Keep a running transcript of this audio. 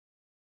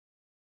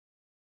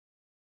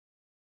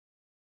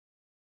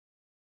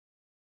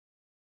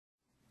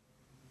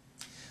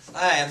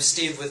Hi, I'm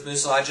Steve with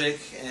Moose Logic,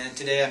 and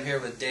today I'm here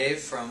with Dave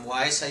from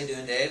Wyse. How you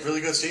doing, Dave? Really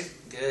good, Steve.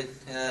 Good.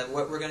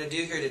 What we're going to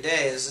do here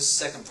today is this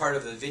second part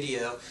of a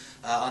video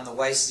on the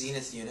Wyse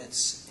Xenith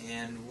units,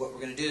 and what we're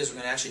going to do is we're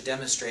going to actually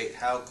demonstrate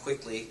how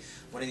quickly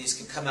one of these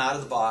can come out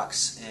of the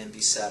box and be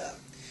set up.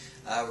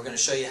 We're going to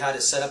show you how to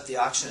set up the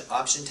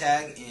option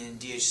tag in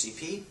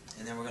DHCP,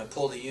 and then we're going to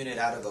pull the unit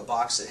out of a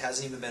box that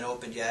hasn't even been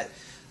opened yet,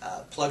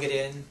 plug it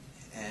in,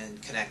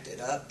 and connect it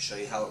up, show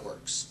you how it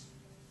works.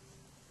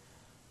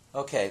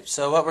 Okay,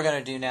 so what we're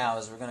going to do now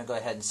is we're going to go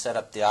ahead and set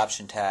up the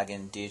option tag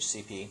in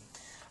DHCP.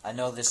 I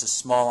know this is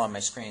small on my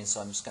screen, so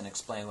I'm just going to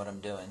explain what I'm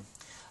doing.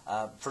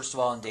 First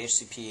of all, in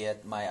DHCP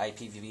at my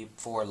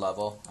IPv4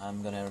 level,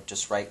 I'm going to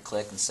just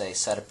right-click and say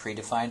Set a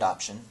Predefined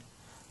Option.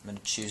 I'm going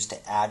to choose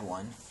to add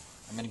one.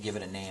 I'm going to give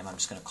it a name. I'm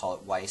just going to call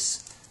it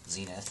Wyse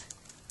Xenith.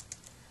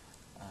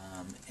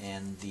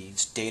 And the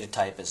data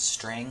type is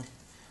string.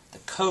 The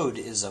code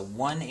is a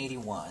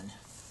 181.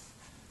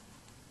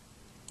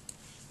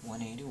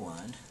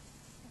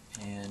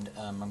 And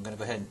I'm going to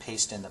go ahead and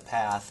paste in the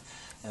path,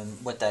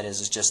 and what that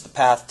is just the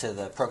path to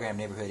the Program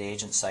Neighborhood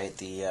Agent site,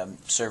 the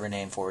server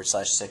name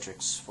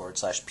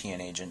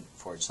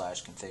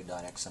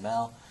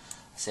 /citrix/pnagent/config.xml.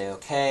 Say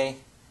OK,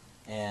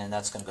 and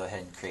that's going to go ahead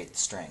and create the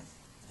string,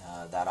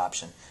 that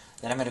option.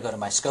 Then I'm going to go to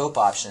my scope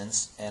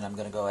options, and I'm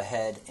going to go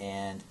ahead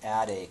and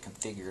add a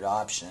configured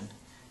option,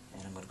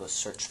 and I'm going to go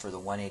search for the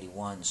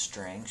 181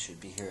 string. Should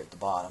be here at the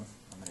bottom.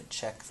 I'm going to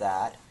check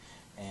that.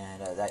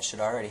 And that should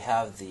already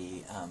have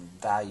the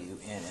value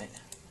in it.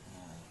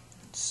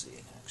 Let's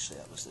see, actually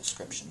that was the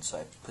description, so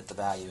I put the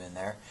value in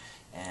there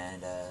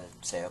and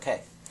say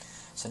OK.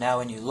 So now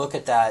when you look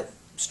at that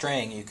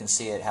string, you can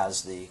see it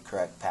has the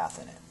correct path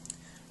in it.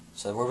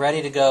 So we're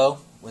ready to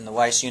go. When the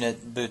Wyse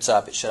unit boots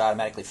up, it should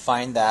automatically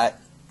find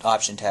that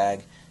option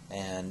tag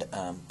and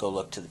go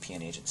look to the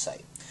pnagent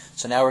site.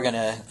 So now we're going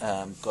to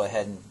go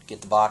ahead and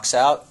get the box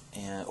out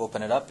and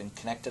open it up and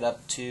connect it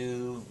up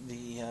to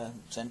the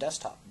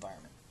XenDesktop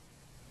environment.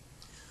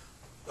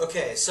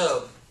 Okay,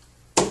 so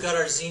we've got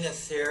our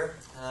Xenith here,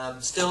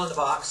 still in the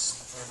box.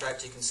 In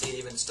fact, you can see it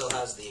even still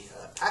has the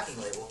packing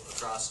label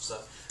across. So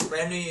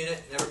brand new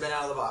unit, never been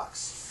out of the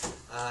box.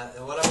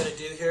 And what I'm going to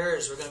do here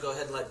is we're going to go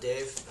ahead and let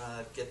Dave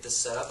get this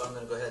set up. I'm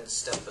going to go ahead and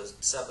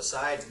step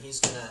aside, and he's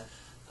going to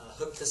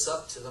hook this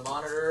up to the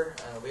monitor.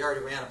 We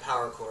already ran a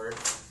power cord,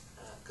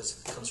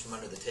 because it comes from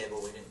under the table.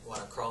 We didn't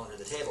want to crawl under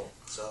the table.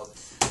 So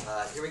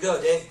here we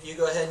go, Dave. You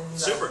go ahead and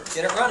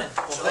get it running.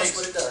 Show us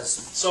what it does.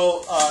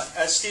 So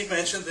as Steve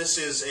mentioned, this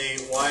is a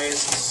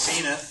Wyse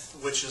Xenith,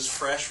 which is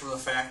fresh from the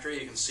factory.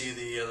 You can see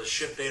the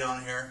ship date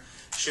on here,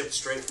 shipped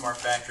straight from our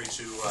factory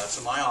to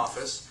my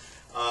office.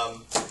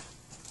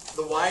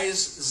 The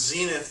Wyse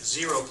Xenith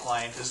Zero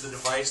client is the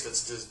device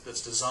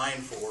that's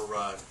designed for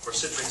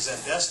Citrix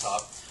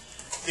XenDesktop.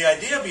 The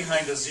idea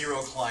behind a Zero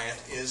client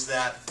is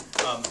that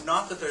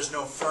not that there's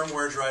no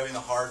firmware driving the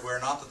hardware,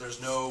 not that there's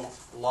no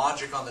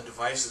logic on the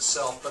device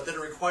itself, but that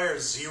it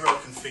requires zero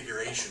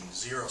configuration,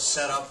 zero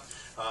setup,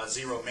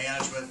 zero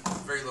management,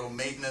 very little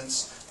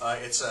maintenance.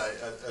 It's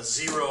a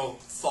zero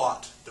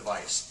thought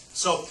device.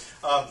 So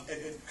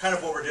kind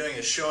of what we're doing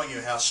is showing you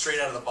how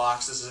straight out of the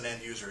box this is an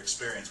end user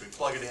experience. We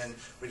plug it in,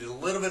 we did a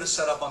little bit of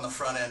setup on the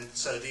front end,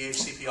 set a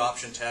DHCP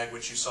option tag,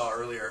 which you saw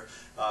earlier,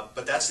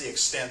 but that's the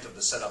extent of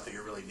the setup that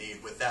you really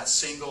need. With that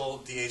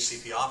single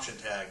DHCP option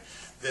tag,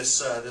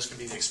 this can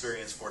be the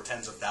experience for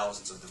tens of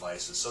thousands of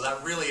devices. So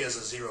that really is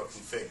a zero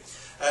config.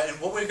 And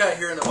what we've got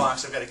here in the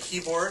box, I've got a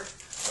keyboard,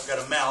 I've got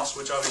a mouse,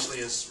 which obviously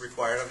is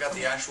required. I've got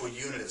the actual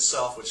unit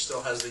itself, which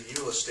still has the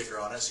EULA sticker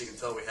on it, so you can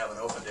tell we haven't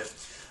opened it.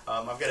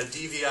 I've got a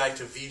DVI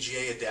to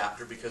VGA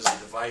adapter because the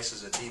device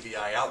is a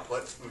DVI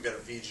output. We've got a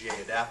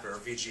VGA adapter, or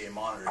VGA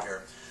monitor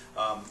here.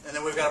 And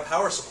then we've got a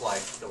power supply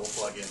that we'll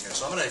plug in here.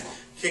 So I'm going to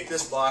kick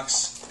this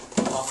box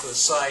off to the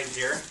side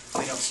here,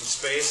 clean up some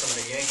space. I'm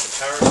going to yank the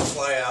power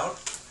supply out.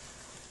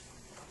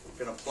 I'm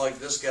going to plug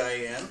this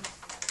guy in.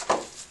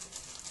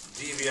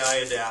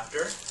 DVI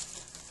adapter,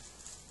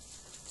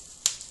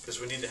 because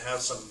we need to have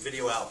some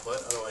video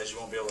output, otherwise you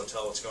won't be able to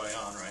tell what's going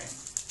on, right?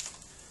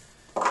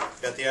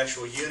 Got the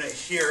actual unit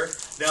here.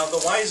 Now the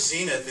Wyse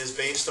Xenith is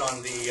based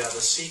on the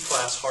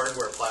C-class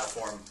hardware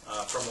platform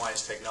from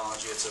Wyse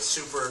Technology. It's a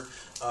super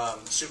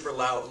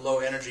low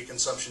energy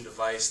consumption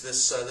device.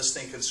 This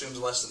thing consumes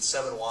less than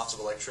 7 watts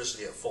of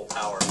electricity at full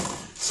power.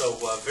 So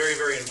very,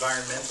 very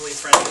environmentally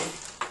friendly.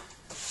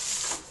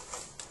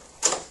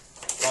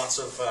 Lots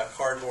of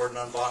cardboard and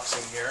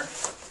unboxing here.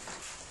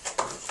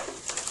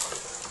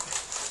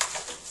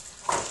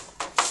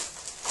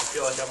 I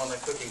feel like I'm on the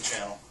cooking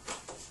channel.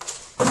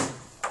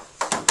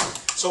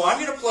 So I'm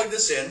going to plug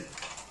this in.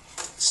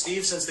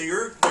 Steve, since they're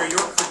your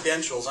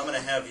credentials, I'm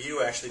going to have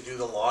you actually do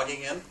the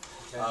logging in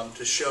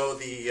to show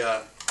the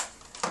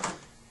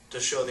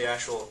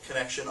actual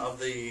connection of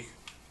the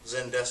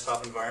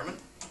XenDesktop environment.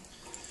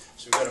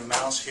 So we've got a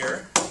mouse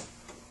here.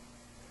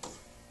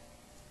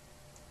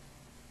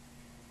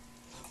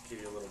 Give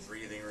you a little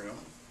breathing room.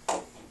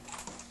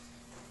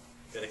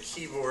 Got a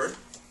keyboard.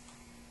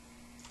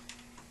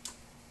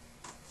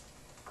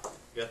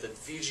 We've got the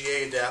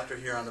VGA adapter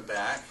here on the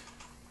back.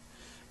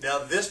 Now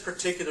this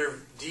particular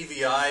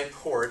DVI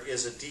port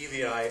is a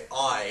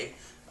DVI-I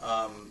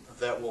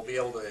that will be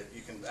able to,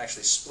 you can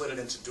actually split it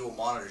into dual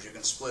monitors. You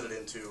can split it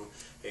into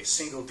a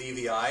single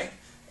DVI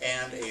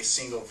and a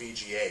single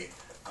VGA.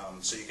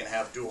 So you can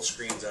have dual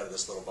screens out of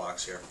this little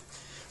box here.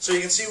 So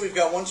you can see we've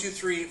got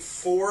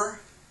 4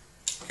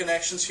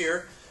 connections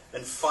here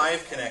and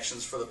 5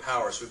 connections for the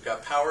power. So we've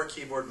got power,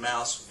 keyboard,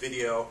 mouse,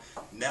 video,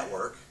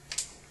 network.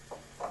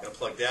 I'm going to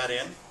plug that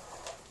in.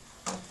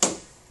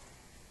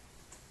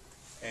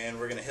 And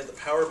we're going to hit the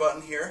power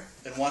button here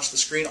and watch the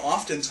screen.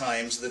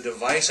 Oftentimes the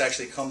device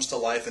actually comes to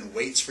life and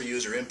waits for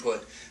user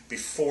input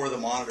before the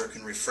monitor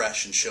can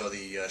refresh and show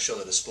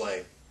the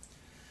display.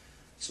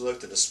 So look,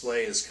 the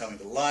display is coming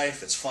to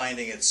life, it's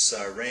finding its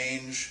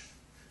range,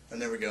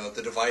 and there we go.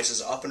 The device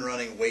is up and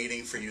running,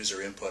 waiting for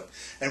user input.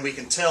 And we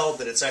can tell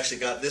that it's actually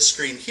got this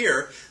screen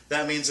here.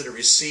 That means that it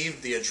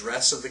received the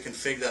address of the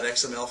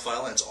config.xml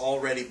file, and it's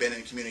already been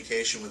in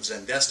communication with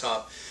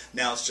XenDesktop.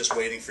 Now it's just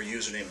waiting for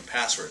username and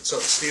password. So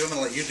Steve, I'm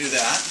going to let you do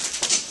that.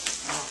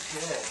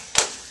 Okay.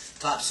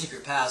 Top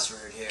secret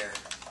password here.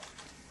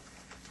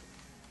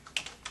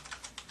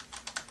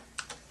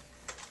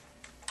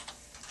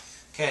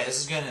 Okay,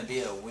 this is going to be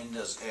a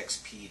Windows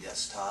XP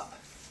desktop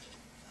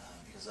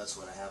because that's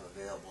what I have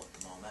available at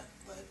the moment.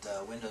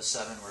 But Windows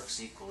 7 works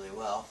equally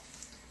well.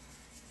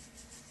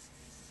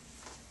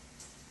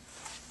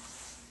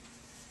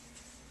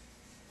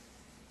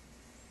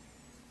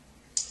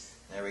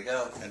 There we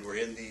go. And we're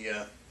in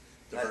the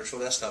virtual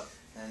desktop.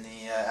 And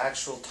the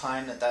actual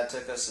time that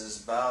took us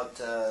is about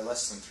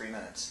less than 3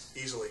 minutes.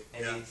 Easily.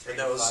 Maybe yeah. 3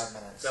 to to 5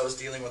 minutes. That was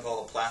dealing with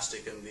all the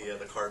plastic and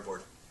the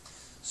cardboard.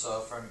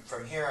 So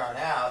from here on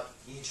out,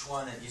 each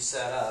one that you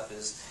set up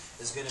is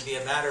going to be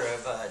a matter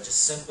of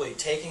just simply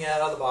taking it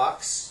out of the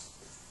box,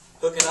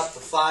 hooking up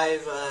the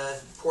 5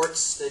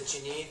 ports that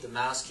you need, the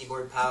mouse,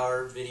 keyboard,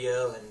 power,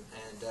 video,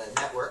 and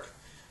network,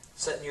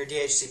 setting your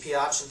DHCP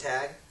option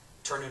tag,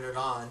 turning it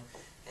on,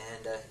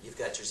 and you've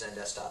got your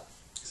XenDesktop.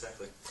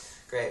 Exactly.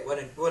 Great.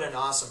 What an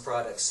awesome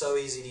product. So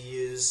easy to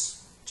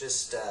use.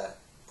 Just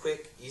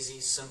quick, easy,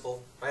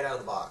 simple, right out of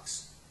the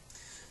box.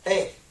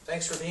 Hey,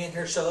 thanks for being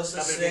here. Show us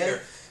this today.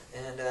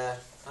 And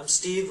I'm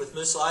Steve with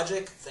Moose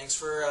Logic. Thanks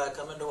for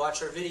coming to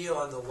watch our video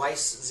on the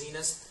Wyse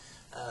Xenith.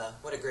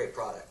 What a great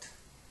product.